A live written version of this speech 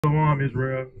Shalom,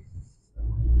 Israel.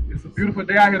 It's a beautiful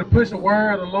day out here to push the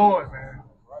word of the Lord, man.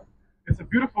 It's a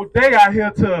beautiful day out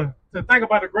here to think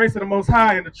about the grace of the Most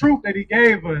High and the truth that He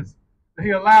gave us, that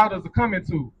He allowed us to come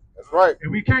into. That's right.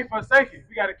 And we can't forsake it.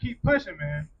 We got to keep pushing,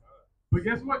 man. But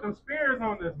guess what? The spirits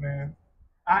on this, man.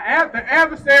 The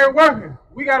adversary working.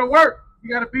 We got to work. We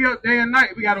got to be up day and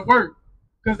night. We got to work.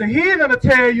 Because the heathen will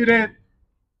tell you that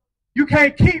you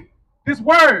can't keep this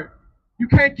word. You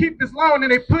can't keep this law, and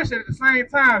then they push it at the same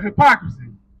time. Hypocrisy.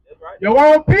 Right. Your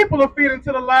own people will feed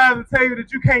into the lies and tell you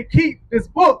that you can't keep this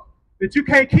book, that you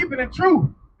can't keep it in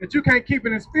truth, that you can't keep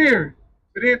it in spirit,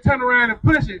 but then turn around and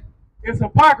push it. It's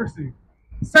hypocrisy.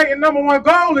 Satan's number one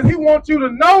goal is he wants you to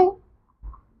know,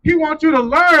 he wants you to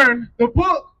learn the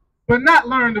book, but not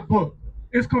learn the book.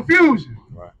 It's confusion.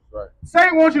 Right, right.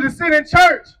 Satan wants you to sit in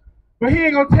church, but he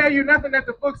ain't going to tell you nothing that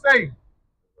the book says.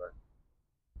 Right.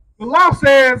 The law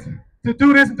says to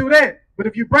do this and do that, but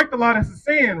if you break the law, that's a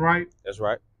sin, right? That's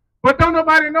right. But don't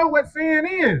nobody know what sin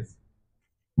is.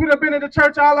 We've been in the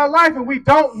church all our life, and we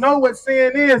don't know what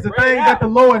sin is, the thing that the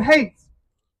Lord hates.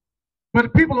 But the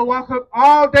people will walk up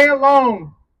all day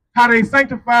long, how they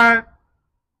sanctified.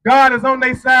 God is on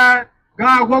their side.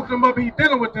 God woke them up, He's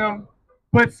dealing with them.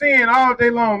 But sin all day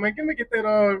long, man. Let me get that,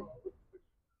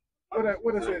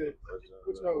 what is it?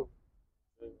 Which note?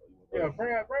 Yeah,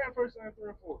 bring 1 John 3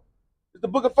 and 4. It's the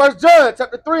book of 1 John,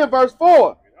 chapter 3 and verse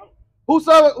 4.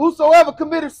 Whosoever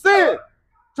committed sin,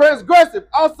 transgressive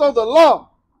also the law.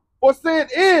 For sin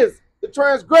is the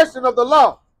transgression of the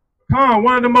law.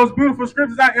 One of the most beautiful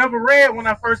scriptures I ever read when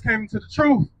I first came into the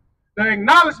truth. The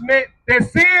acknowledgement that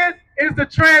sin is the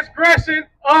transgression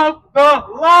of the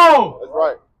law. That's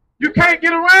right. You can't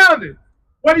get around it.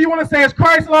 What do you want to say is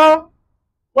Christ's law?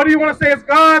 What do you want to say is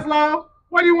God's law?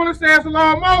 What do you want to say is the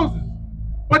law of Moses?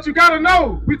 But you got to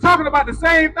know, we're talking about the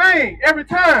same thing every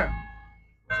time.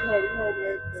 There's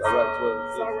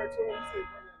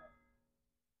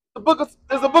the book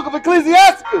of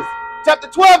Ecclesiasticus, chapter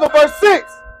 12 and verse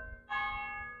 6.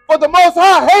 For the Most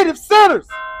High hateth sinners.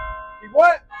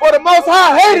 What? For the Most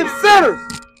High hateth sinners.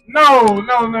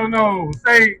 No.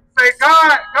 Say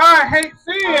God hates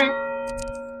sin.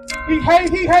 He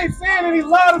hates sin and He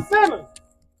loves sinners.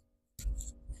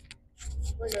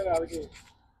 Bring that out again.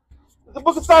 The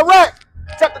book of Sirach,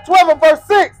 chapter 12 and verse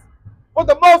 6. For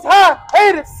the Most High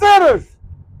hateth sinners,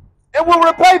 and will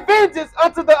repay vengeance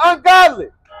unto the ungodly,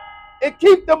 and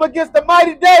keep them against the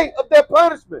mighty day of their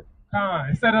punishment.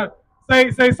 Instead of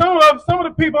say some of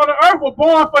the people on the earth were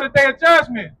born for the day of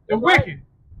judgment. The wicked.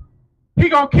 He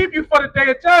gonna keep you for the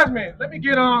day of judgment. Let me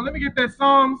get that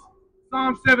Psalm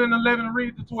 7 and 11 and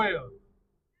read to 12.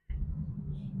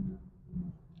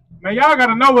 Man, y'all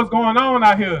gotta know what's going on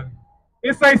out here.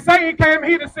 It say Satan came,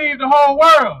 he deceived the whole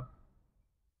world.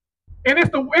 And it's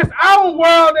our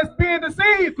world that's being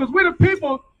deceived because we're the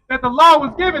people that the law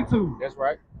was given to. That's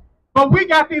right. But we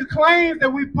got these claims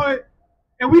that we put,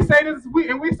 and we say this,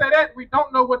 we say that, we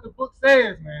don't know what the book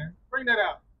says, man. Bring that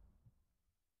out.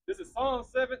 This is Psalm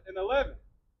 7 and 11.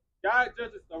 God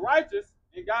judges the righteous,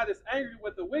 and God is angry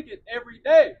with the wicked every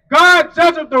day. God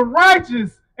judges the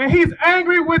righteous, and He's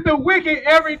angry with the wicked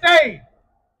every day.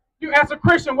 You ask a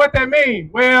Christian what that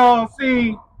means. Well,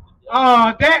 see,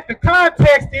 that the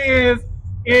context is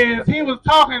he was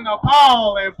talking to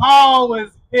Paul, and Paul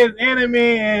was his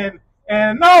enemy, and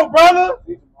no, brother,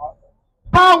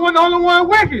 Paul wasn't the only one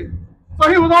wicked. So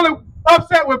he was only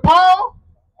upset with Paul.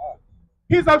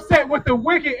 He's upset with the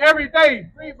wicked every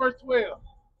day. Read verse 12.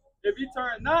 If you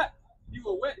turn not, He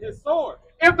will whet His sword.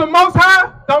 If the Most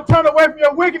High don't turn away from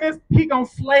your wickedness, He gonna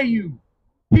slay you.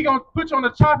 He gonna put you on the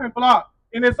chopping block,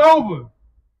 and it's over.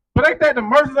 But ain't that the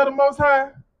mercies of the Most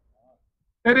High?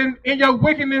 That in your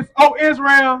wickedness, oh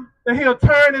Israel, that He'll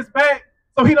turn His back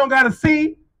so He don't gotta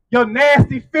see your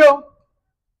nasty filth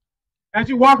as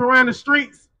you walk around the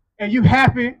streets and you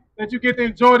happy that you get to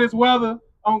enjoy this weather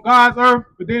on God's earth,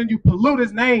 but then you pollute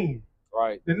His name.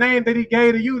 Right. The name that He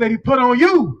gave to you, that He put on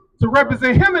you to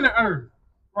represent Him in the earth.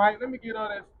 Right? Let me get on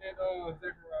that Zechariah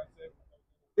 7.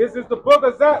 This is the book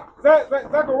of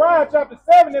Zechariah chapter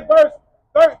 7 and verse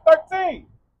 13.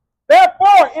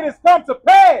 Therefore it has come to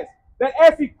pass that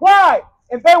as he cried,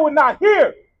 and they would not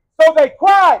hear, so they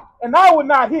cried, and I would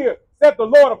not hear, said the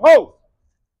Lord of hosts.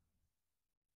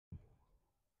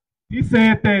 He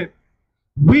said that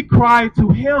we cried to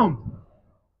Him,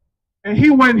 and He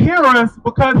wouldn't hear us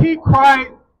because He cried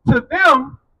to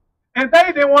them, and they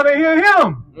didn't want to hear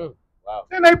Him. Wow.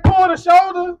 Then they pulled the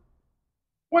shoulder.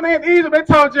 When they in Egypt, they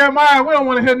told Jeremiah, we don't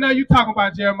want to hear nothing you talking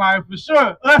about, Jeremiah, for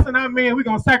sure. Us and our men, we're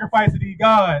going to sacrifice to these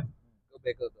gods. Go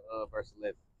back up to verse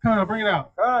 11. Come on, bring it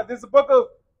out. This is the book of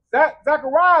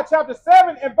Zechariah chapter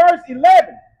 7 and verse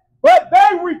 11. But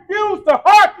they refused to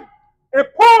hearken and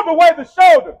pulled away the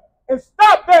shoulder and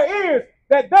stopped their ears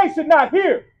that they should not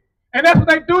hear. And that's what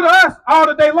they do to us all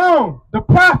the day long. The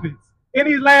prophets in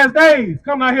these last days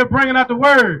coming out here bringing out the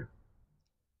word.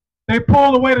 They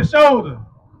pull away the shoulder.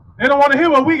 They don't want to hear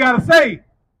what we got to say.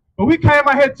 But we came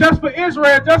out here just for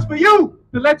Israel, just for you,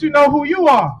 to let you know who you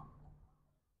are.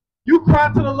 You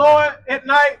cry to the Lord at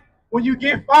night when you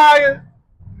get fired,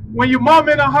 when your mom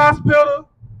in the hospital,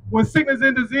 when sickness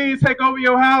and disease take over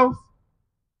your house,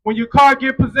 when your car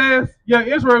get possessed. Yeah,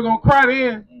 Israel gonna cry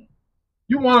then.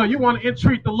 You wanna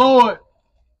entreat the Lord.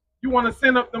 You wanna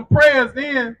send up them prayers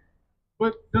then.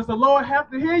 But does the Lord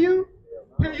have to hear you?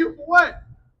 Hear you for what?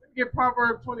 Let me get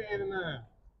Proverbs 28:9.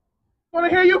 What to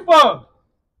hear you for?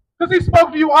 Because he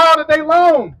spoke to you all the day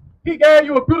long. He gave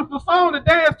you a beautiful song to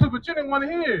dance to, but you didn't want to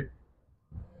hear it.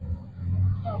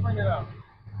 I'll bring it up.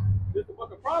 This is the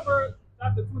book of Proverbs,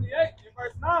 chapter 28, and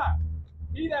verse 9.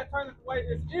 He that turneth away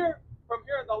his ear from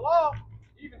hearing the law,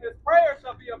 even his prayer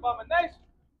shall be abomination.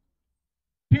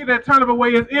 He that turneth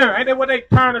away his ear. Ain't that what they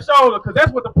turn the shoulder? Because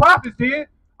that's what the prophets did.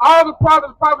 All the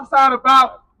prophets prophesied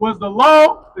about was the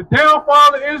law, the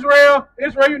downfall of Israel.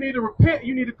 Israel, you need to repent.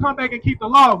 You need to come back and keep the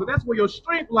law. But that's where your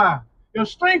strength lies. Your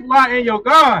strength lies in your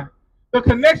God. The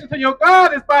connection to your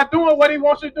God is by doing what he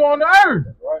wants you to do on the earth.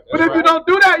 Right, but if you don't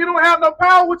do that, you don't have no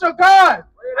power with your God.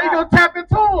 How you going to tap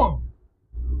into him?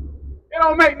 It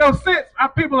don't make no sense. Our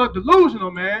people are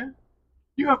delusional, man.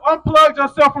 You have unplugged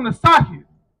yourself from the socket.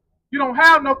 You don't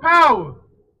have no power.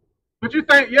 But you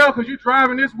think, yo, because you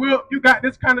driving this whip, you got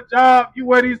this kind of job, you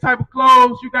wear these type of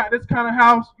clothes, you got this kind of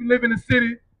house, you live in the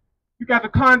city, you got the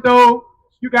condo,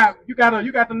 you got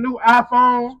the new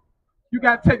iPhone, you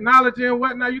got technology and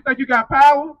whatnot. You think you got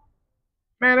power?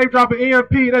 Man, they drop an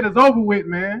EMP, that is over with,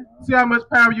 man. See how much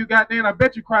power you got then? I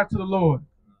bet you cry to the Lord.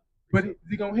 But is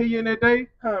he gonna hear you in that day?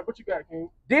 Huh? What you got, King?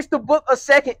 This the book of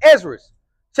 2nd Ezra,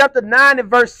 chapter 9 and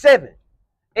verse 7.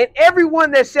 And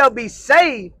everyone that shall be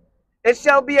saved and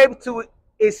shall be able to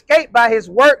escape by his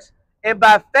works, and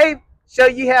by faith shall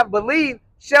ye have believed,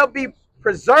 shall be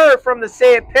preserved from the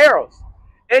said perils,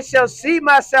 and shall see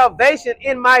my salvation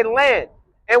in my land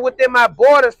and within my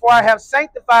borders, for I have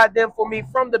sanctified them for me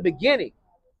from the beginning.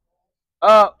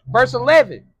 Verse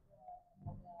 11.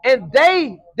 And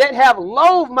they that have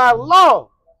loathed my law,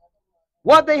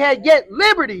 while they had yet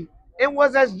liberty, and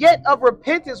was as yet of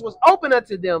repentance was open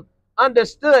unto them,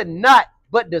 understood not,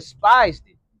 but despised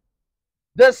it.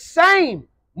 The same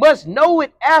must know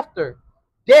it after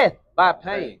death by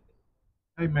pain.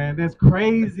 Hey man, that's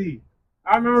crazy.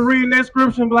 I remember reading that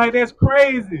scripture and be like, that's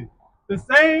crazy. The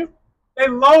same, they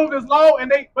loathed his law,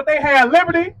 but they had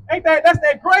liberty. Ain't that's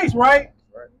that grace, right?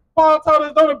 Right. Paul told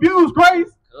us don't abuse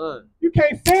grace. Good. You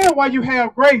can't sin while you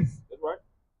have grace. That's right.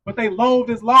 But they loathed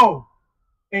his law.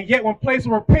 And yet when place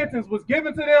of repentance was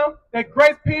given to them, that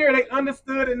grace period, they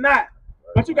understood it not.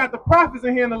 But you got the prophets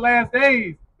in here in the last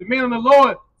days, the men of the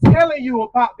Lord, telling you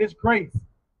about this grace,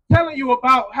 telling you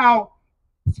about how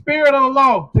spirit of the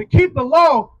law, to keep the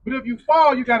law, but if you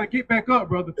fall, you got to get back up,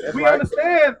 brother. We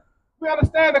understand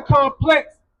the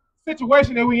complex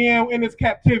situation that we in this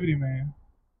captivity, man.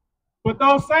 But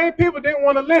those same people didn't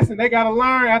want to listen. They got to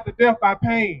learn after death by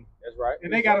pain. That's right.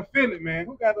 And they got to feel it, man.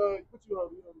 Who got what you on?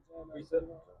 Precept.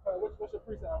 What's your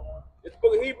precept on? It's the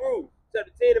book of Hebrews,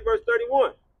 chapter 10 and verse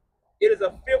 31. It is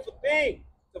a fearful thing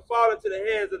to fall into the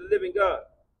hands of the living God.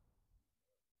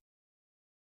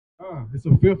 It's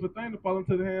a fearful thing to fall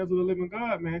into the hands of the living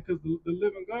God, man, because the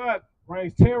living God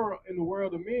brings terror in the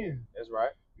world of men. That's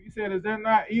right. He said, is there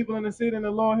not evil in the city and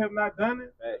the Lord have not done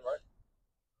it? That's right.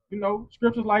 You know,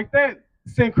 scriptures like that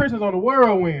send Christians on the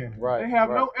whirlwind. Right. They have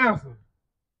no answer.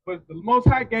 But the Most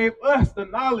High gave us the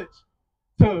knowledge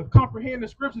to comprehend the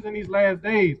scriptures in these last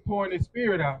days, pouring His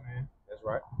Spirit out, man. That's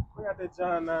right. We got that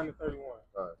John 9 and 31.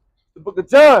 The book of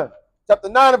John, chapter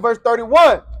 9 and verse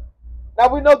 31.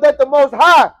 Now we know that the Most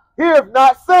High heareth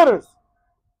not sinners,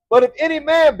 but if any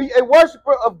man be a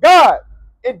worshiper of God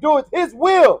and doeth his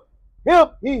will, him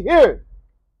he heareth.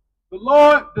 The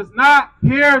Lord does not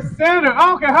hear sinners. I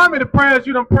don't care how many prayers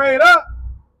you done prayed up.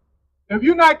 If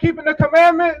you're not keeping the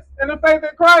commandments and the faith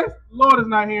in Christ, the Lord is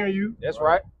not hearing you. That's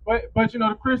right. But you know,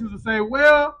 the Christians will say,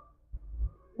 well,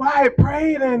 why I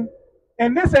prayed and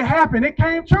this had happened. It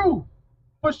came true.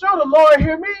 For sure the Lord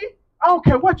hear me. I don't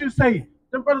care what you say.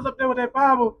 Them brothers up there with that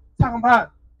Bible talking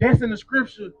about that's in the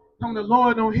scripture, telling the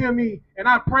Lord don't hear me, and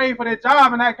I prayed for that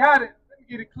job and I got it. Let me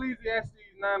get Ecclesiastes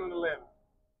 9 and 11.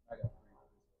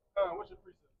 What's your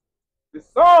precept? The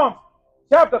Psalms,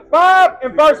 chapter 5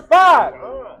 and verse 5.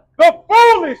 The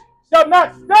foolish shall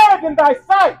not stand in thy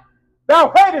sight.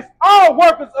 Thou hatest all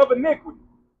workers of iniquity.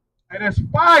 And that's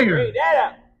fire. Read that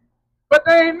out. But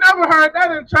they ain't never heard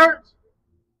that in church.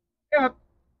 Yeah,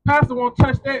 pastor won't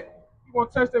touch that. He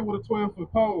won't touch that with a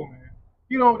 12-foot pole, man.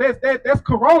 You know, that's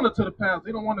corona to the pastor.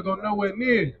 They don't want to go nowhere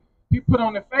near it. He put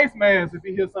on the face mask if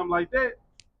he hears something like that.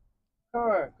 Come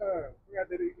on.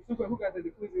 Who got that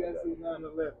Ecclesiastes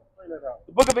 9:11? Bring that out.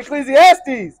 The book of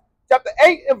Ecclesiastes, chapter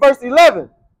 8 and verse 11.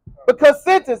 Because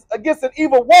sentence against an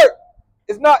evil work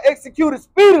is not executed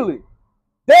speedily.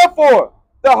 Therefore,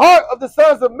 the heart of the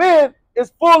sons of men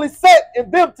is fully set in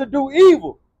them to do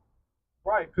evil.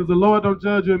 Right, because the Lord don't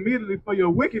judge you immediately for your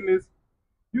wickedness.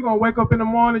 You're going to wake up in the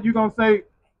morning, you're going to say,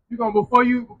 before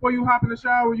you hop in the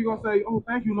shower, you're going to say, oh,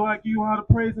 thank you, Lord, I give you all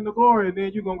the praise and the glory. And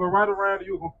then you're going to go right around and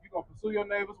you're going to pursue your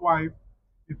neighbor's wife.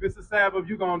 If it's a Sabbath,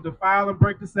 you're going to defile and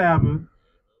break the Sabbath.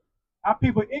 Our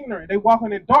people ignorant. They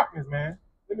walking in darkness, man.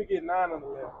 Let me get 9 on the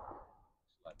left.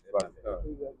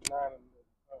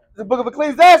 The book of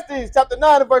Ecclesiastes, chapter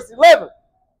 9 and verse 11.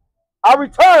 I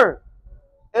returned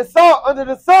and saw under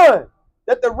the sun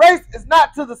that the race is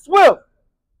not to the swift,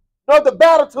 nor the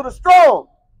battle to the strong,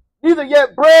 neither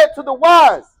yet bread to the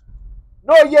wise,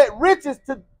 nor yet riches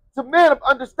to men of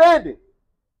understanding,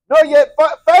 nor yet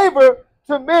favor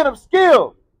to men of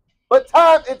skill, but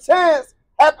time and chance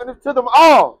happeneth to them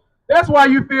all. That's why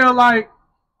you feel like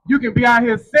you can be out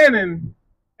here sinning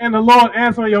and the Lord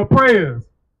answering your prayers.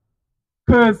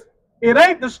 Because it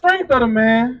ain't the strength of the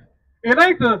man, it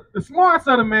ain't the smarts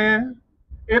of the man,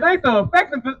 it ain't the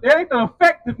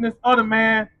effectiveness of the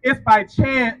man. It's by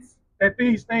chance that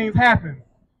these things happen.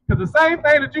 Because the same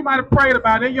thing that you might have prayed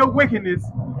about in your wickedness,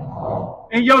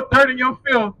 in your dirt and your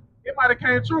filth, it might have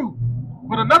came true.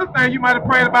 But another thing you might have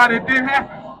prayed about, it didn't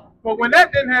happen. But when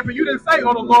that didn't happen, you didn't say,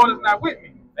 oh, the Lord is not with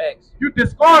me. Thanks. You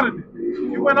discarded it.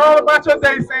 You went all about your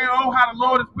day saying, oh, how the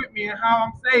Lord is with me and how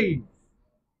I'm saved.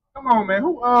 Come on, man.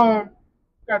 Who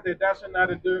got that? Thou shalt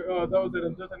not endure those that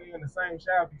endure in the same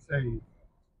shall be saved.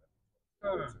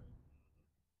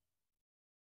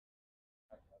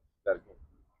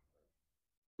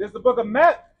 This is the book of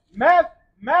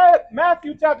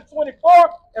Matthew chapter 24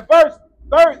 and verse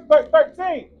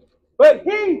 13. But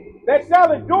he that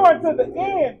shall endure unto the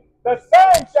end, the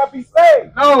same shall be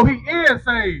saved. No, he is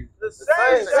saved. The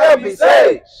same shall be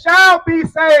saved. Shall be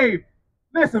saved.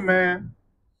 Listen, man.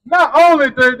 Not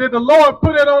only did the Lord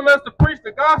put it on us to preach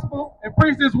the gospel and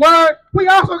preach his word, we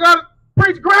also got to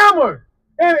preach grammar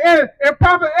and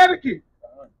proper etiquette.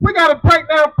 We got to break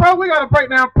down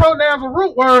pronouns and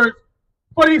root words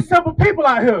for these simple people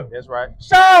out here. That's right.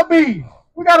 Shall be.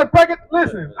 We got to break it.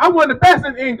 Listen, I wasn't the best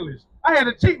in English. I had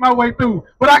to cheat my way through,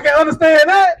 but I can understand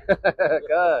that.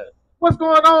 God. What's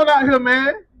going on out here,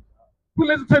 man? We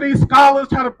listen to these scholars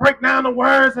try to break down the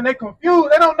words, and they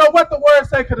confused. They don't know what the words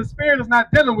say because the Spirit is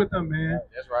not dealing with them, man.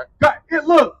 That's right. God,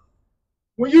 look,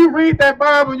 when you read that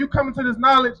Bible and you come into this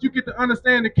knowledge, you get to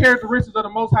understand the characteristics of the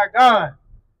Most High God.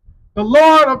 The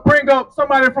Lord will bring up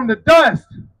somebody from the dust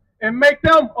and make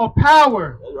them of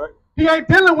power. That's right. He ain't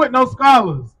dealing with no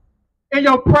scholars and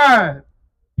your pride.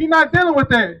 He not dealing with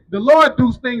that. The Lord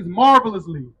does things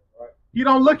marvelously. Right. He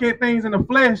don't look at things in the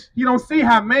flesh. He don't see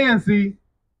how man see.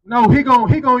 No, he gonna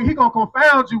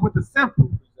confound you with the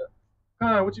simple. Come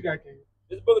on, what you got, King?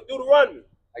 This is the book of Deuteronomy,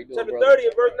 chapter 30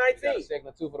 and verse 19.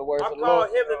 Segment 2 for the words I of the call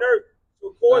Lord. heaven and earth to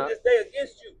record this day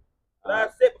against you. And I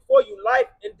have set before you life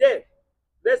and death,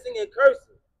 blessing and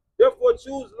cursing. Therefore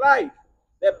choose life,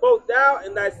 that both thou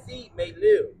and thy seed may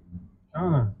live.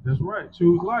 That's right.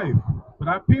 Choose life. But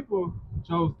our people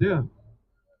chose death.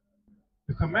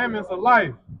 The commandments of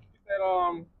life. Get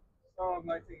that Psalms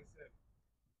 19:7.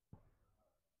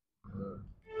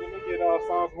 Let me get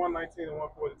Psalms 119 and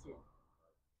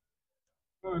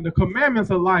 142. The commandments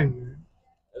of life, man.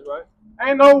 That's right.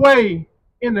 Ain't no way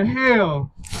in the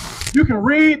hell you can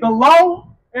read the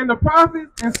law and the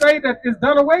prophets and say that it's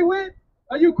done away with.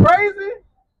 Are you crazy?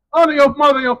 Only your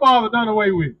mother and your father done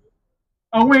away with.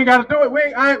 Oh, we ain't got to do it.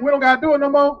 We don't got to do it no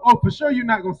more. Oh, for sure you're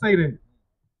not going to say that.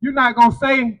 You're not going to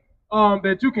say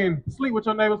that you can sleep with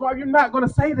your neighbor's wife. You're not going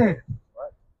to say that. Right.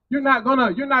 You're not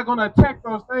gonna attack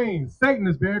those things. Satan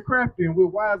is very crafty, and we're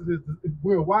wise of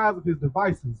his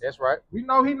devices. That's right. We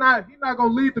know he's not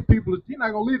gonna lead the people. He's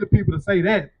not gonna lead the people to say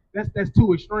that. That's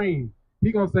too extreme.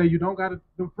 He gonna say you don't gotta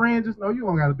them fringes. No, you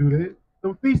don't gotta do that.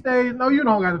 Them feast days. No, you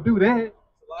don't gotta do that.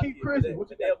 Keep Christian. They'll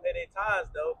pay their tithes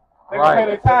though. They gonna pay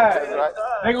their tithes. Right.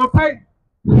 They gonna pay.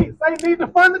 They need to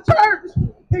fund the church.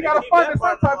 He gotta fund it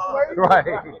some type of way. Right.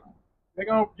 They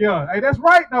gonna Hey, that's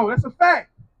right though. That's a fact.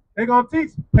 They gonna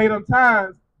teach pay them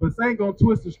tithes, but they ain't gonna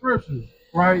twist the scriptures,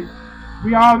 right?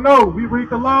 We all know. We read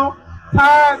the law.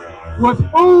 Tithe was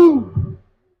food.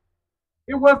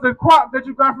 It was the crop that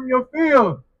you got from your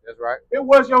field. That's right. It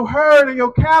was your herd and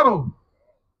your cattle.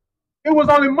 It was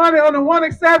only money under one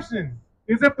exception.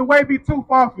 Is if the way be too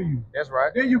far for you. That's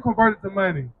right. Then you convert it to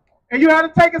money. And you had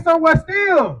to take it somewhere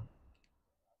still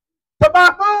to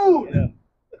buy food. Yeah.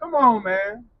 Come on,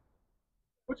 man.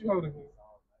 What you holding here?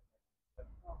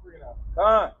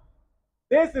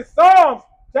 This is Psalms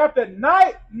chapter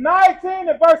 19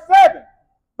 and verse 7.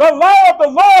 The law of the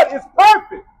Lord is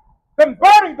perfect,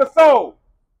 converting the soul.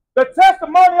 The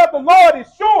testimony of the Lord is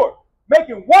sure,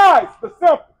 making wise the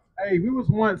simple. Hey, we was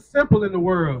once simple in the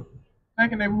world,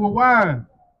 thinking that we were wise.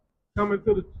 Coming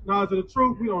to the knowledge of the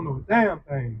truth, we don't know a damn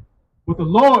thing. But the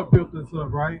Lord built us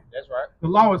up, right? That's right. The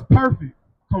law is perfect,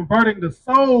 converting the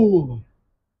soul.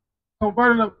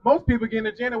 Most people get in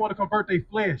the gym, they want to convert their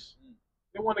flesh.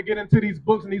 They want to get into these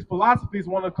books and these philosophies,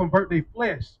 want to convert their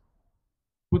flesh.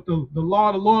 But the law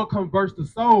of the Lord converts the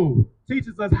soul,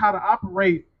 teaches us how to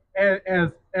operate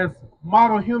as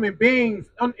model human beings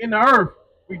in the earth.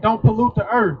 We don't pollute the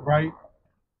earth, right?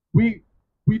 We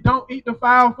don't eat the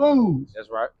foul foods. That's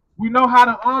right. We know how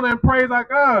to honor and praise our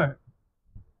God.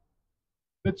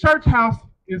 The church house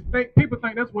is people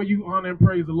think that's where you honor and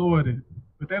praise the Lord in,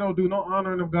 but they don't do no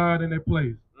honoring of God in their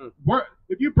place.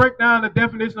 If you break down the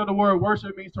definition of the word worship,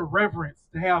 it means to reverence,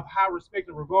 to have high respect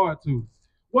and regard to.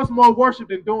 What's more worship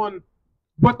than doing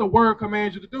what the word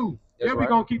commands you to do? That's yeah, right. we're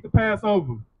going to keep the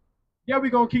Passover. Yeah,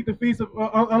 we're going to keep the Feast of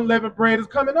Unleavened Bread is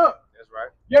coming up. That's right.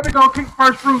 Yeah, we're going to keep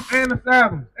first fruits and the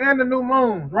Sabbath and the new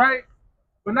moons, right?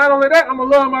 But not only that, I'm going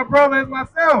to love my brother as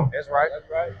myself. That's right. That's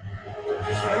right.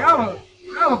 Hey,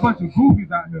 y'all a bunch of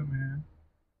goofies out here, man.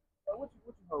 What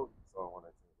you holding? Psalm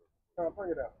 119.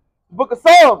 Bring it out. The book of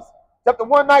Psalms, chapter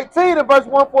 119 and verse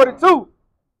 142.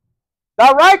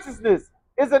 Thy righteousness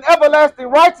is an everlasting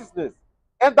righteousness,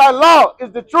 and thy law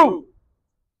is the truth.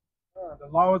 The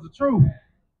law is the truth.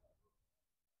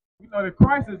 We know that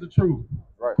Christ is the truth.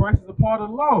 Right. Christ is a part of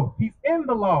the law. He's in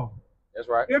the law. That's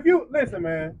right. If you listen,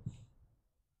 man,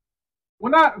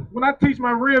 when I teach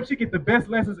my rib, she get the best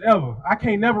lessons ever. I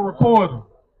can't never record them.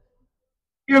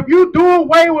 If you do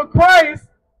away with Christ,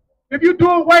 if you do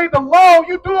away the law,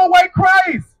 you do away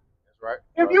Christ. That's right.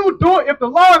 If the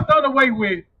law is done away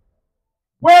with,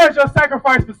 where's your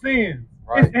sacrifice for sins?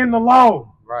 Right. It's in the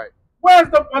law. Right. Where's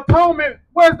the atonement?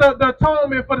 Where's the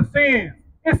atonement for the sins?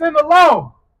 It's in the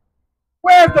law.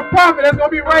 Where's the prophet that's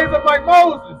going to be raised up like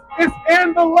Moses? It's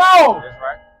in the law. That's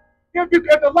right. If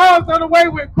the law is done away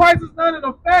with, Christ is not in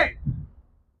effect.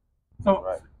 So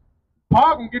Right.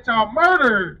 Paul can get y'all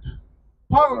murdered.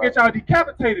 Paul can get y'all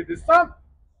decapitated. It's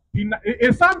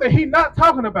something he's not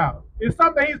talking about. It's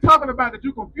something he's talking about that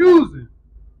you're confusing.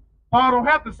 Paul don't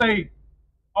have to say,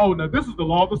 oh, now this is the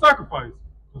law of the sacrifice.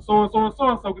 So and so and so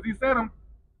and so, because he said I'm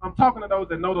talking to those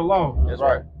that know the law. That's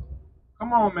right.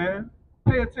 Come on, man.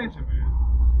 Pay attention, man.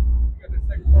 You got this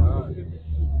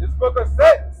second This book of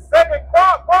Second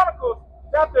Chronicles,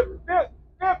 chapter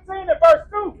 15 and verse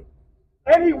 2.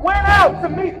 And he went out to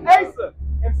meet Asa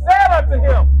and said unto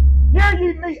him, Hear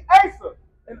ye me, Asa,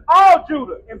 and all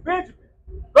Judah and Benjamin.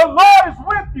 The Lord is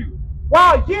with you,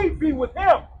 while ye be with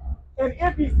him. And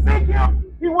if ye seek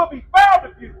him, he will be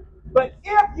found of you. But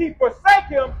if ye forsake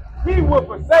him, he will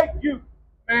forsake you.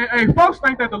 Man, hey, folks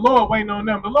think that the Lord waiting on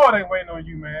them. The Lord ain't waiting on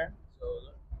you, man.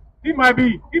 He might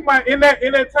in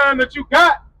that time that you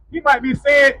got, he might be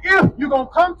saying, if you're gonna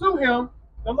come to him,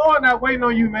 the Lord not waiting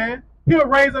on you, man. He'll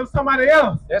raise up somebody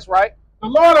else. That's right. The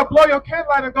Lord will blow your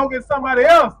candlelight and go get somebody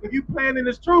else if you playing in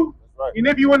this truth. That's right. And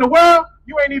if you in the world,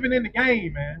 you ain't even in the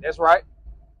game, man. That's right.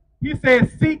 He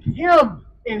said, seek him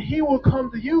and he will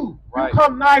come to you. Right. You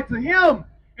come nigh to him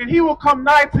and he will come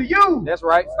nigh to you. That's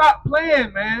right. Stop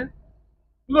playing, man.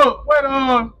 Look,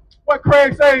 what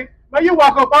Craig say, man, you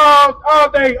walk up all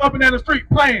day up and down the street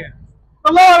playing.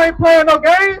 The Lord ain't playing no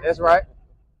game. That's right.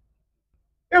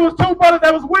 It was two brothers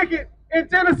that was wicked in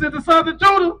Genesis, the sons of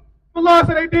Judah. The Lord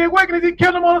said they did wickedness. He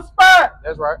killed them on the spot.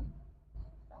 That's right.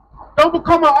 Don't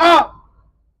become an op.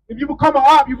 If you become an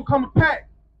op, you become a pack.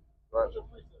 Right.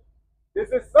 This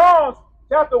is Psalms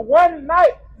chapter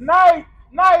 119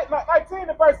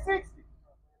 and verse 60.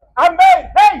 I made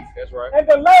haste That's right. and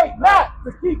delayed not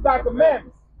to keep thy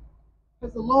commandments.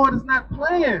 Because the Lord is not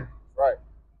playing. Right.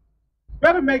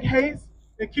 Better make haste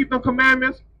and keep them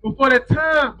commandments before that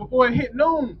time, before it hit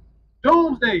noon,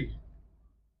 doomsday.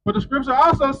 But the scripture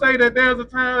also say that there's a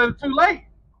time that it's too late.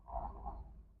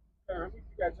 You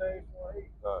got James 4:8.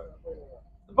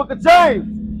 The book of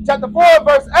James, chapter 4,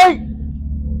 verse 8.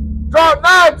 Draw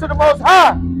nigh to the Most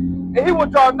High, and he will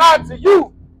draw nigh to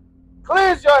you.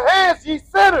 Cleanse your hands, ye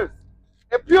sinners,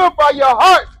 and purify your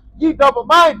hearts, ye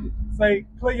double-minded. Say,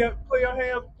 clean your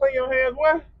hands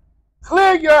what?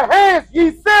 Clear your hands,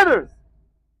 ye sinners,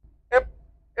 and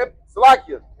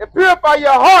purify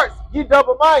your hearts, ye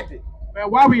double-minded. Man,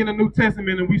 why we in the New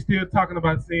Testament and we still talking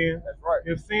about sin? That's right.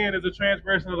 If sin is a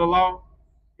transgression of the law,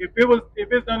 if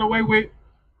it's done away with,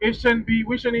 we shouldn't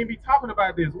even be talking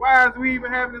about this. Why is we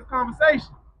even having this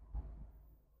conversation?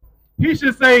 He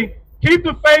should say, keep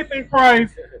the faith in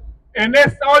Christ, and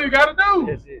that's all you gotta do.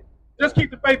 That's it. Just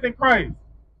keep the faith in Christ.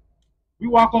 We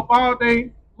walk up all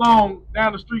day long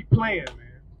down the street playing,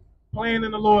 man. Playing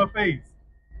in the Lord's face.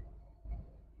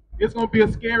 It's gonna be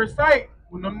a scary sight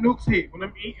when them nukes hit, when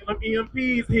them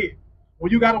EMPs hit,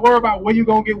 when you gotta worry about where you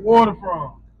gonna get water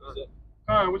from.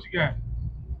 What you got?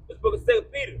 This book of 2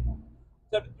 Peter,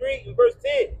 chapter 3 and verse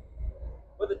 10.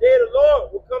 For the day of the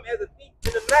Lord will come as a thief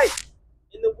in the night,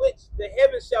 in the which the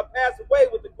heavens shall pass away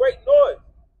with a great noise,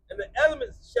 and the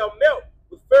elements shall melt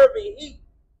with fervent heat.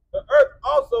 The earth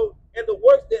also and the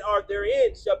works that are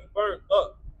therein shall be burned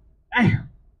up. Damn.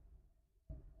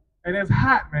 And it's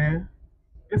hot, man.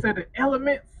 It said the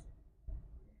elements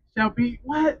shall be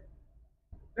what?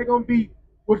 They're gonna be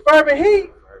with fervent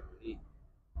heat.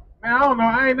 Man, I don't know.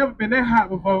 I ain't never been that hot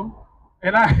before,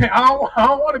 and I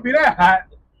don't want to be that hot.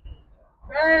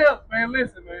 Damn, man.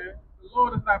 Listen, man. The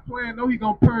Lord is not playing. No, He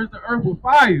gonna purge the earth with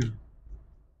fire.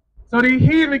 So the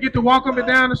heathen get to walk up and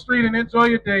down the street and enjoy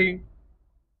your day.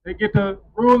 They get to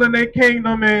rule in their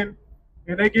kingdom, and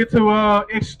they get to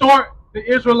extort the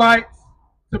Israelites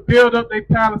to build up their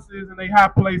palaces and their high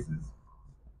places.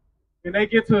 And they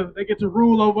get to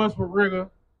rule over us with rigor.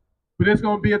 But it's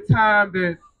gonna be a time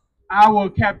that our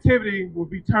captivity will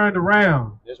be turned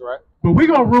around. That's right. But we're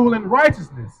going to rule in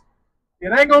righteousness.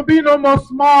 It ain't going to be no more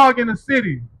smog in the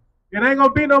city. It ain't going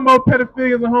to be no more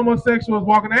pedophiles and homosexuals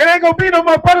walking there. It ain't going to be no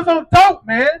more brothers on dope,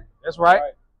 man. That's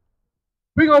right.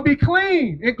 We're going to be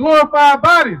clean and glorify our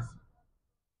bodies.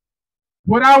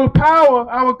 With our power,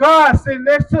 our God sitting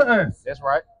next to us. That's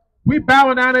right. We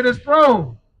bowing down at His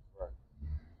throne. Right.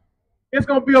 It's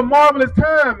going to be a marvelous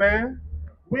time, man.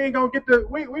 We ain't gonna get the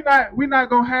we're not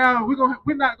gonna have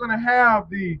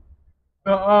the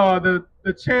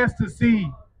chance to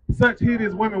see such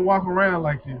hideous women walking around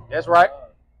like this. That's right.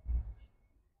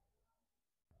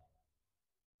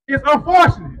 It's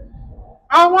unfortunate.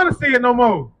 I don't want to see it no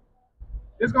more.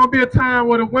 It's gonna be a time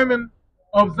where the women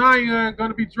of Zion are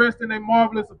gonna be dressed in their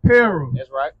marvelous apparel. That's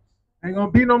right. Ain't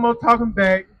gonna be no more talking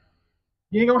back.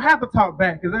 You ain't gonna have to talk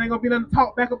back because there ain't gonna be nothing to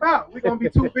talk back about. We're gonna be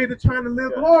too busy trying to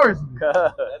live gloriously. That's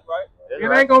right.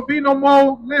 It ain't gonna be no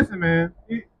more. Listen, man.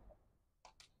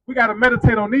 We gotta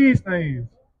meditate on these things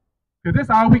because this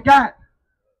all we got.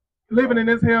 Living in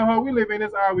this hellhole, we live in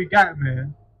this all we got,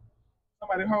 man.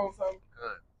 Somebody hold something.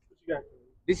 What you got?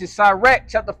 This is Sirach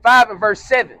chapter 5 and verse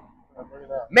 7.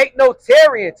 Make no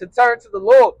tarrying to turn to the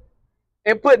Lord,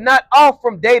 and put not off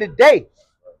from day to day.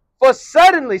 For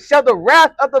suddenly shall the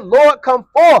wrath of the Lord come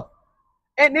forth,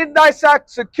 and in thy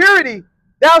security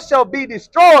thou shalt be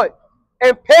destroyed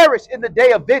and perish in the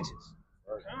day of vengeance.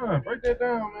 Break that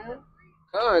down, man.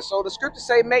 So the scriptures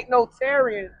say make no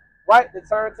tarrying, right, to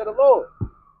turn to the Lord.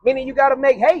 Meaning you got to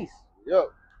make haste.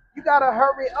 Yep. You got to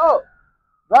hurry up,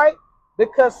 right?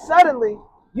 Because suddenly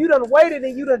you done waited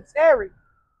and you done tarried,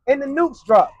 and the nukes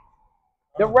drop.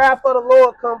 The wrath of the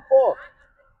Lord come forth,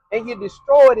 and you're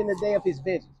destroyed in the day of His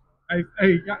vengeance.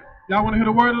 Hey, y'all want to hear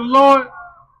the word of the Lord?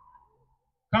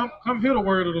 Come hear the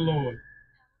word of the Lord.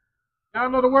 Y'all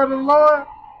know the word of the Lord?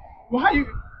 Well, how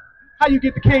you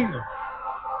get the kingdom?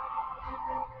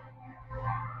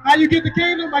 How you get the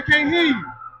kingdom? I can't hear you.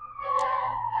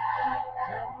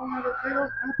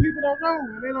 People don't know,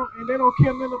 and they don't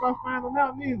care nothing about finding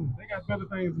out neither. They got better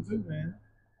things to do, man.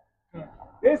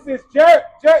 This is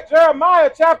Jeremiah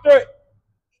chapter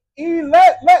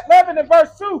 11 and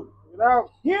verse 2.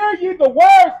 Hear ye the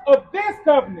words of this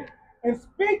covenant, and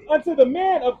speak unto the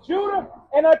men of Judah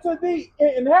and unto the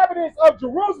inhabitants of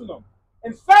Jerusalem,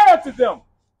 and say unto them,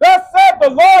 Thus saith the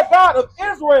Lord God of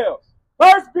Israel,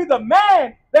 Cursed be the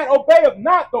man that obeyeth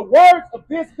not the words of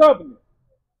this covenant.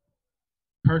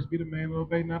 Cursed be the man that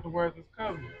obeyeth not the words of this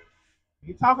covenant.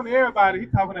 He's talking to everybody.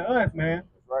 He's talking to us, man.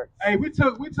 Right. Hey, we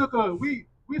signed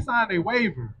a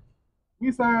waiver.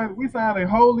 We signed a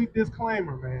holy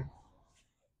disclaimer, man.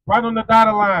 Right on the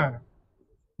dotted line.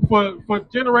 For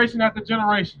generation after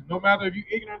generation, no matter if you're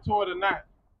ignorant to it or not.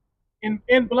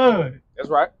 In blood. That's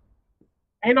right.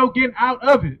 Ain't no getting out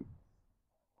of it.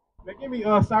 Now give me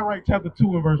Sirach chapter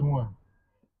 2 and verse 1.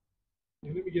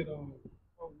 Yeah, let me get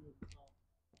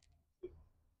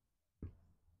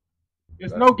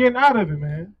There's no getting out of it,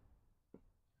 man.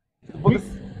 The book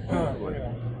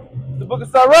of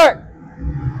Sirach,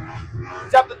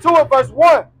 chapter 2 and verse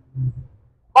 1.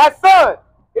 My son,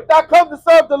 if thou come to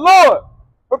serve the Lord,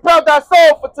 prepare thy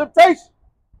soul for temptation.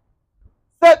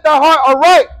 Set thy heart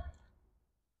aright,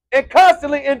 and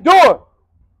constantly endure,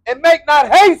 and make not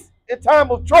haste in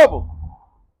time of trouble.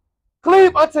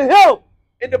 Cleave unto him,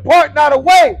 and depart not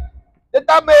away, that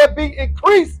thou mayest be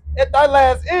increased at thy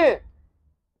last end.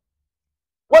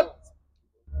 What?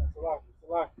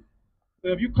 So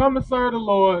if you come to serve the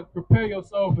Lord, prepare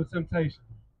yourself for temptation.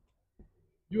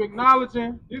 You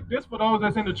acknowledging this for those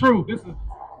that's in the truth. This is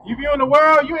if you're in the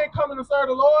world, you ain't coming to serve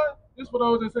the Lord. This for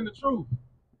those that's in the truth.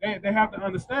 They have to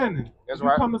understand it. That's if you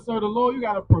right. come to serve the Lord, you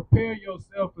gotta prepare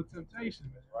yourself for temptation,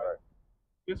 man. Right.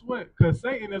 Guess what? Because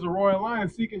Satan is a roaring lion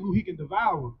seeking who he can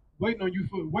devour, waiting on you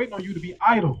to be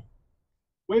idle,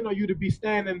 waiting on you to be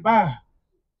standing by,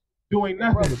 doing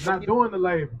nothing, not doing the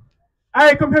labor.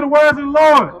 Hey, come hear the words of the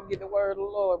Lord. Come get the word of the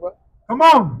Lord, bro. Come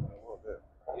on.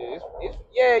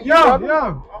 Yeah, you Yeah, brother.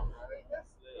 yeah.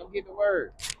 Come get the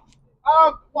word.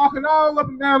 I'm walking all up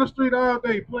and down the street all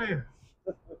day playing.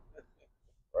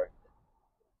 Right.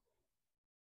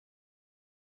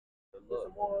 Put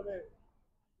some more on that.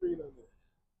 Street on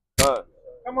there.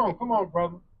 Come on,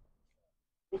 brother.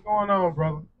 What's going on,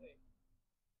 brother?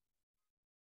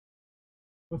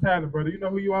 What's happening, brother? You know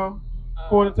who you are?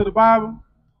 According to the Bible?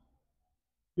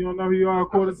 You don't know who you are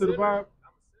according to the Bible?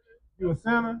 You a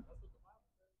sinner?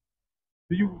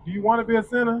 Do you want to be a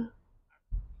sinner?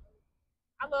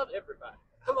 I love everybody.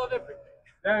 I love everything.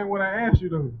 That ain't what I asked you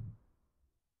though.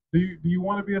 Do you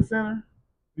want to be a sinner?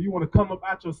 Do you want to come up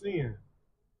out your sin?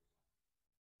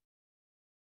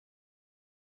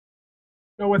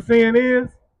 You know what sin is?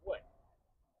 What?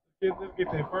 Let's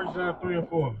get that 1 John 3 and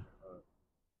 4.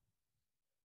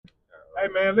 Hey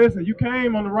man, listen, you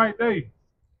came on the right day.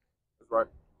 That's right.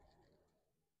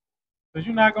 Cause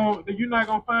you're not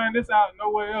gonna find this out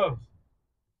nowhere else.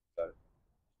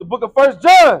 The book of 1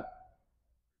 John.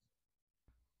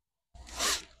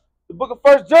 The book of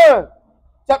 1 John,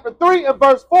 chapter 3 and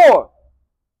verse 4.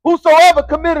 Whosoever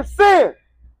committeth sin,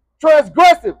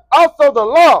 transgressive also the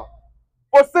law.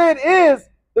 For sin is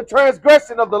the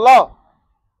transgression of the law.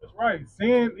 That's right.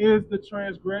 Sin is the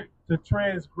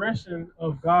transgression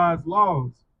of God's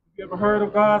laws. You ever heard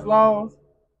of God's laws?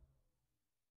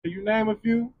 Can you name a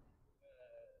few?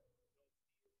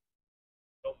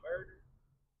 Don't murder.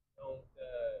 Don't,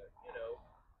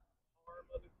 harm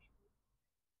other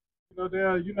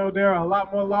people. You know there are a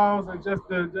lot more laws than just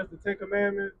the Ten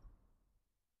Commandments.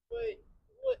 But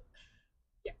what?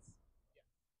 Yes.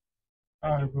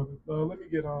 All right, brother. So let me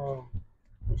get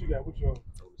what you got? What you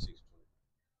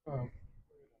on?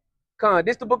 Come,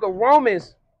 this is the book of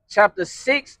Romans, chapter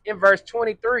 6 and verse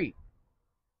 23.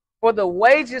 For the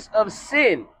wages of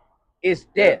sin is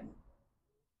death,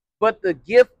 but the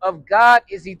gift of God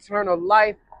is eternal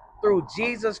life through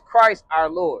Jesus Christ our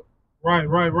Lord.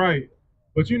 Right.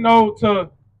 But you know, to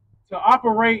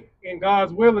operate in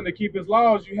God's will and to keep His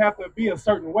laws, you have to be a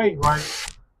certain way,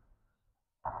 right?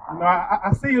 You know,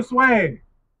 I see your swag.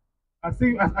 I see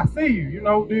you. You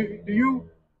know, do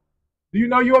you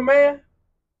know you're a man?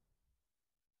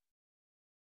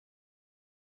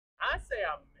 I say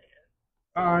I'm a man.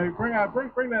 All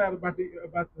right, bring that out about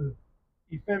the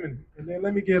effeminate, and then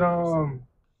let me get the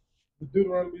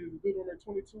Deuteronomy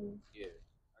 22. Yeah,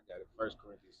 I got it. 1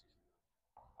 Corinthians.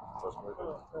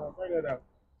 Bring that out,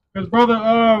 because brother,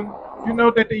 you know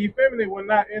that the effeminate will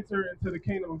not enter into the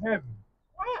kingdom of heaven.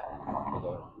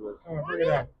 Bring it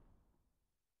out.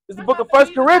 This is the book of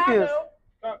 1 Corinthians.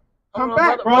 Come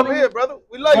back, brother. brother. Here, brother.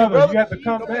 We love you, brother. You have to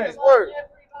come back. This word.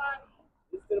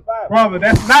 Brother,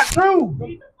 that's not true.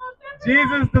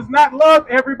 Jesus does not love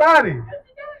everybody.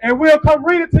 And we'll come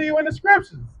read it to you in the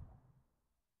scriptures.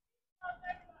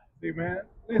 See, man,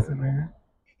 listen, man.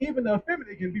 Even the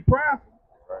effeminate can be prideful.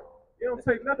 It don't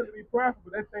take nothing to be prideful,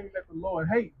 but that thing that the Lord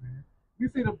hates, man. You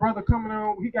see the brother coming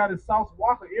on, he got his Sauce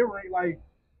Walker earring, like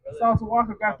Sauce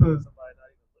Walker got the...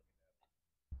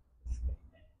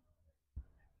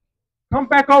 Come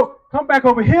back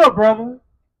over here, brother.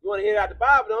 You want to hear out the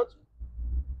Bible, don't you?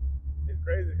 It's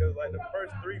crazy because like the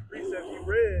first 3 precepts you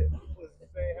read was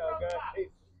saying how God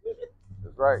hates.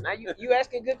 That's right. Now you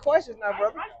asking good questions now,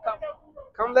 brother.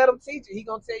 Come let him teach you. He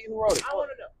gonna tell you who wrote it. I want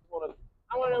to know.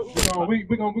 I want to know who.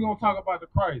 We're gonna talk about the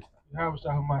Christ. I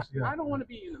don't want to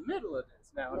be in the middle of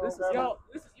this now. This is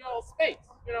y'all space.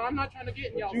 You know, I'm not trying to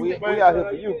get in y'all You- space. We out here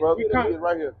for you, brother. We come- It's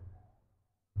right here.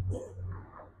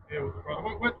 Yeah,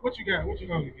 brother. What you got? What you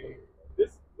gonna get?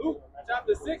 This Luke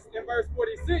chapter 6 and verse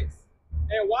 46.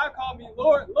 And why call me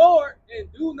Lord, Lord,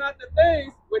 and do not the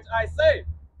things which I say?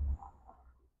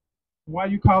 Why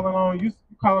you calling on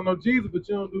Jesus, but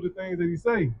you don't do the things that He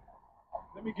say?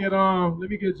 Let me get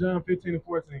John 15 and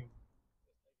 14.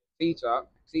 Teach,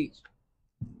 teach.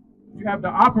 You have to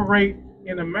operate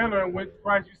in a manner in which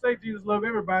Christ. You say Jesus loved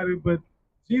everybody, but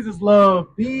Jesus loved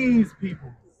these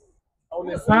people on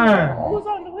this sign. Who's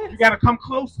on the list? You got to come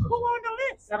closer. Who on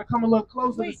the list? Got to come a little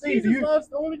closer Wait, to see. Jesus Do you, loves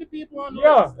only the people on the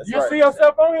yeah, list. you see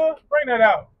yourself on here? Bring that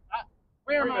out.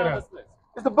 Where am Bring I that on out. this list?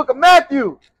 It's the book of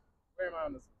Matthew, Where am I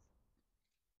on this list?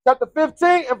 chapter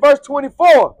 15 and verse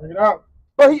 24. Bring it out.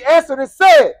 But he answered and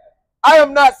said, I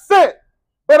am not sent,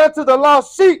 but unto the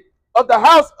lost sheep of the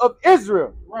house of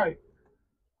Israel. Right.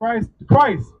 Christ,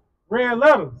 red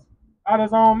letters out of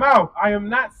his own mouth. I am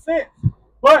not sent,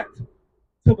 but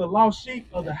to the lost sheep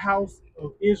of the house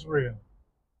of Israel.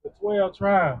 The 12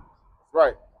 tribes.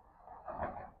 Right.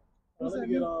 Let me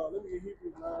get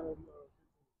Hebrews 9 and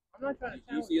I'm not trying to You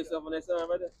challenge see yourself on that sign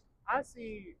right there? I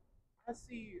see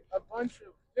a bunch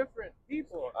of different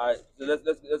people. All right, so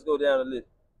let's go down the list.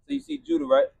 So you see Judah,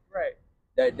 right? Right.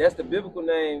 That's the biblical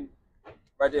name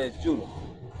right there is Judah.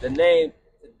 The name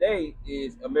today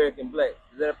is American Black.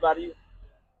 Does that apply to you?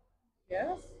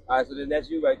 Yes. All right, so then that's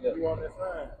you right there. You on that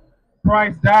sign.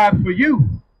 Christ died for you.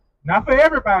 Not for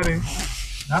everybody.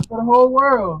 Not for the whole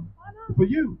world. For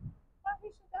you. Why we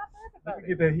should die for Let me everybody?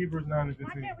 get that Hebrews 9 and Why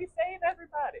 15. can't we save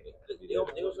everybody? They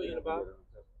gonna show you in the Bible.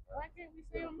 Why can't we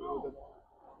save them all?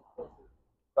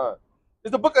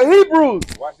 It's the book of Hebrews,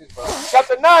 Watch this, bro.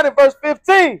 chapter 9 and verse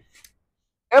 15.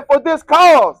 And for this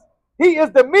cause, he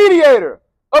is the mediator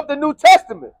of the New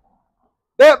Testament,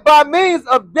 that by means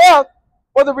of death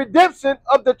for the redemption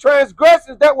of the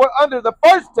transgressions that were under the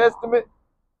first testament,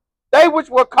 they which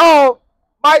were called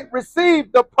might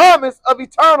receive the promise of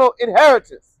eternal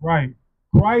inheritance. Right.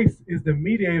 Christ is the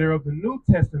mediator of the New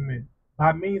Testament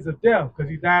by means of death, because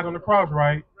he died on the cross,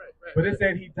 right? But it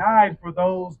said he died for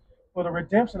the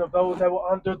redemption of those that were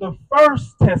under the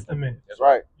first testament. That's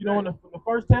right. You know when the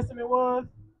first testament was?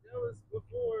 That was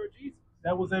before Jesus.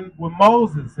 That was with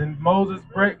Moses. And Moses,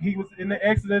 he was in the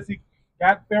Exodus. He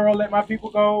got Pharaoh, let my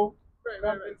people go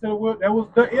into the wilderness. That was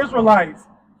the Israelites.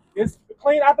 It's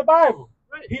clean out the Bible.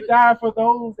 Right. He died for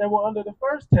those that were under the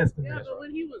first testament. Yeah, but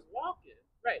when he was walking,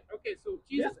 right? Okay, so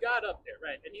Jesus got up there,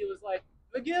 right, and he was like,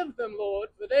 "Forgive them, Lord,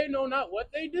 for they know not what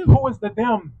they do." Who is the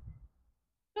them?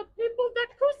 The people that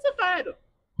crucified him.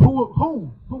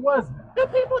 Who was it? The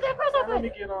people that Let crucified me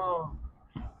him. get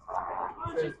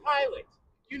Pontius Pilate.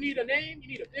 You need a name. You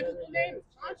need a biblical name. It's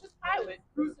Pontius Pilate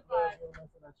crucified.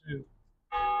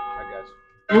 I got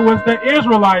you. It was the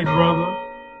Israelites, brother.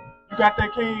 You got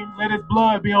that king? Let his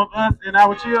blood be on us and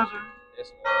our children.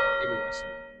 Yes, give me 1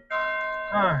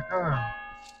 second. Come on.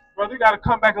 Brother, you got to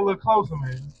come back a little closer,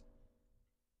 man.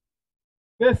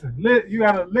 Listen, you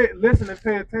got to listen and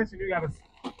pay attention. You got to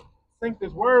sink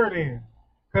this word in.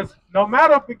 Because no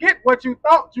matter, forget what you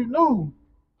thought you knew.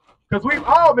 Because we've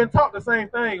all been taught the same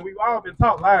thing. We've all been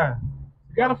taught lies.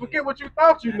 You got to forget what you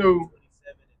thought you knew.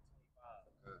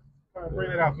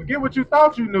 Bring it out. Forget what you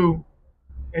thought you knew.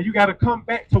 And you got to come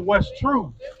back to what's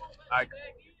true.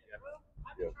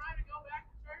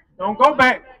 Don't go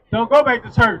back. Don't go back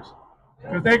to church.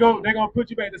 Because they're gonna put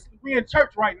you back to sleep. We in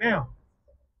church right now.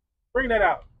 Bring that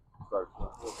out.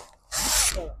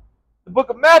 The book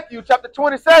of Matthew, chapter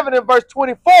 27 and verse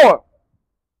 24.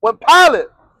 When Pilate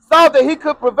saw that he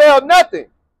could prevail nothing,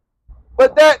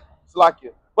 but that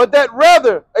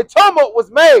rather a tumult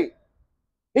was made,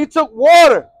 he took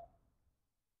water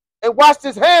and washed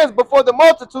his hands before the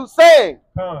multitude, saying,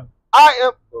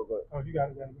 I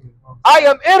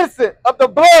am innocent of the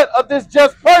blood of this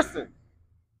just person.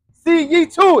 See ye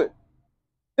to it.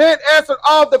 Then answered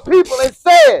all the people and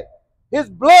said, his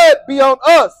blood be on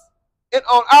us and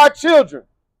on our children.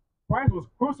 Christ was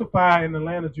crucified in the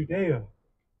land of Judea.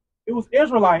 It was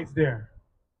Israelites there.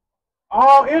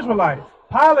 All Israelites.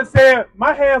 Pilate said,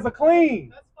 my hands are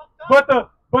clean. But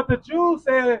the Jews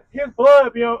said his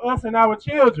blood be on us and our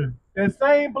children. The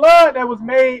same blood that was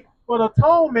made for the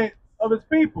atonement of his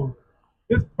people.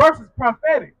 This verse is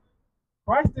prophetic.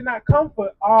 Christ did not come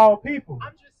for all people.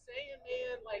 I'm just saying,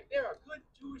 man, like there are good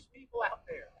Jewish people out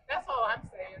there. That's all I'm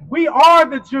saying. We are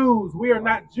the Jews. We are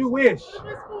not Jewish. What am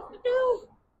I supposed to do?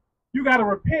 You got to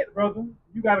repent, brother.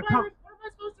 You got to come. What am I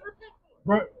supposed to repent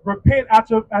for? Repent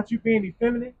out you being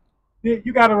effeminate.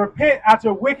 You got to repent out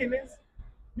your wickedness.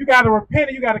 You got to repent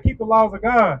and you got to keep the laws of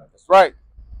God. That's right.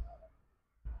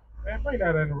 Man, bring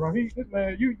that in the room.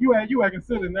 Man, you acting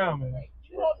silly now, man.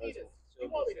 You want me to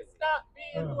stop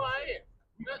being who I am?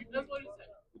 That's what he said.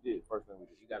 We did. First thing we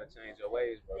did. You gotta change your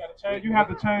ways, bro. You have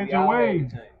to change your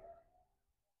ways.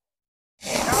 You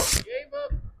gave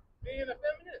up being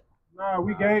effeminate. Nah,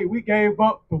 we gave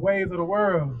up the ways of the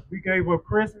world. We gave up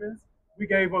Christmas. We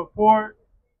gave up pork.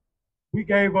 We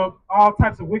gave up all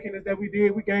types of wickedness that we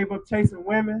did. We gave up chasing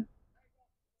women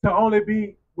to only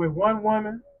be with one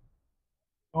woman,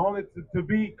 only to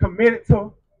be committed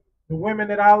to The women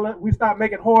that we stopped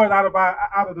making whores out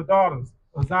of the daughters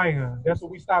of Zion. That's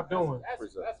what we stopped doing.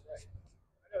 That's right.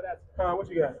 I know that's What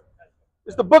you got?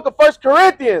 It's the book of 1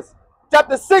 Corinthians,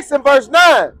 chapter 6 and verse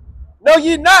 9. Know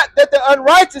ye not that the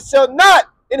unrighteous shall not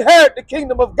inherit the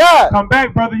kingdom of God? Come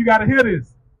back, brother. You got to hear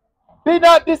this. Be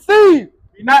not deceived,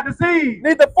 Be not deceived.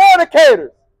 neither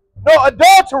fornicators, nor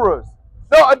adulterers,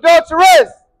 nor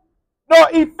adulteress, nor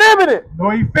effeminate,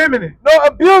 Nor effeminate. nor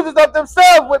abusers of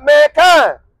themselves with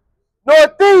mankind, nor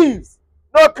thieves,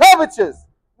 nor covetous,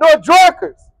 nor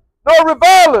drunkards, nor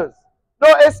revilers,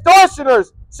 nor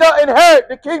extortioners shall inherit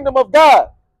the kingdom of God.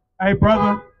 Hey,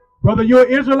 brother. Brother, you're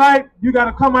an Israelite. You got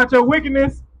to come out your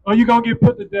wickedness or you're going to get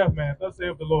put to death, man. Thus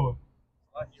saith the Lord.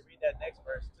 You read that next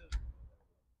verse too.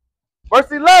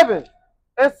 Verse 11.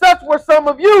 And such were some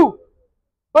of you,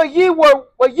 but ye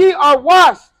are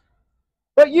washed,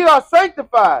 but ye are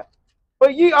sanctified,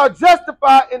 but ye are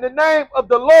justified in the name of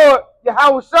the Lord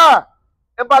Yahushua,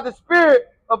 and by the Spirit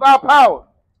of our power.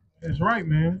 That's right,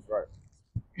 man. Right.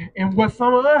 And what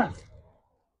some of us,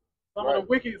 some Right. of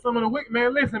the wicked,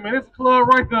 man, listen, man, it's a club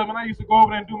right there when I used to go over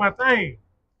there and do my thing.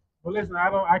 But listen,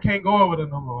 I can't go over there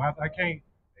no more. I can't,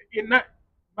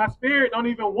 my spirit don't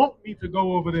even want me to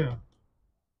go over there.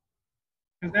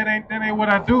 Because that ain't what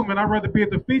I do, man. I'd rather be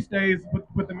at the feast days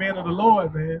with the man of the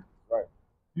Lord, man. Right.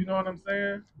 You know what I'm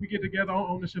saying? We get together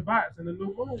on the Shabbats and the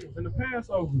new moons and the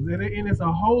Passovers. And it's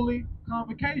a holy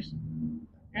convocation.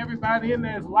 Everybody in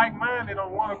there is like-minded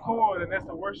on one accord, and that's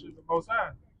the worship of the Most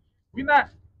High.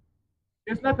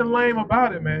 It's nothing lame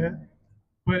about it, man.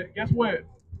 But guess what?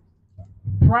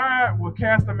 Pride will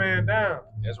cast a man down.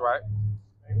 That's right.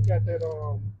 Man, who got that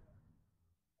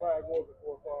pride war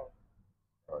before fall?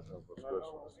 I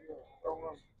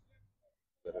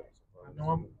know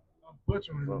I'm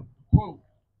butchering the quote.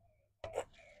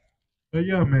 But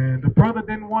yeah, man, the brother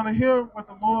didn't want to hear what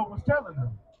the Lord was telling him.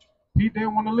 He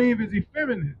didn't want to leave his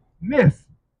effeminateness.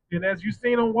 And as you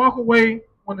seen him walk away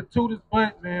when the toot his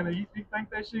butt, man, and you think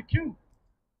that shit cute.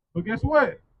 But guess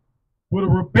what? With a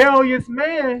rebellious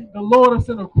man, the Lord will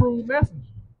send a cruel messenger.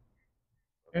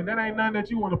 And that ain't nothing that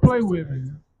you want to play with,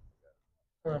 man.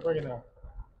 All right, bring it out.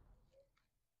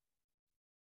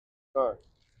 All right.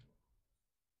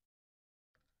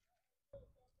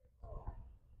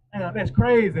 Man, that's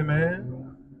crazy,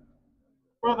 man.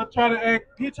 Brother tried to act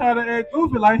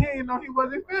goofy like he didn't know he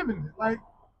wasn't feminine. Like,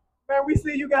 man, we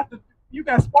see you got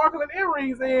sparkling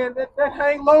earrings in that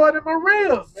hang lower than my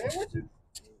ribs, man. What you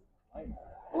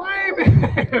blame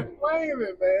it? Blame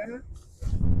it, man.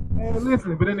 Man,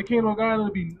 listen, but in the kingdom of God, there'll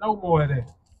be no more of that.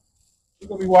 You're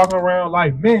gonna be walking around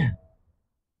like men.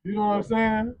 You know what I'm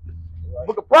saying?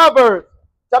 Book of Proverbs,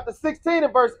 chapter 16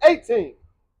 and verse 18.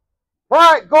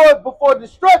 Pride goeth before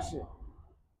destruction,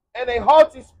 and a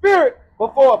haughty spirit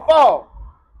before a fall.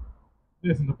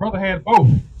 Listen, the brother had both.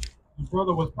 The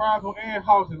brother was prideful and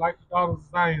haughty like the daughters of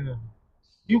Zion.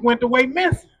 He went the way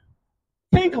missing,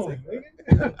 tinkling.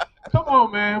 Come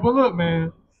on, man. But look,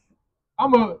 man,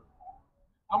 I'm gonna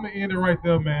end it right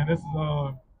there, man. This is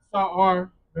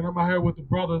Sa'ar, and I'm out here with the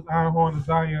brothers Iron Horn and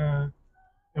Zion,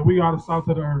 and we are the salt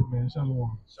of the earth, man.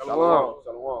 Shalom. Shalom.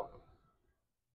 Shalom.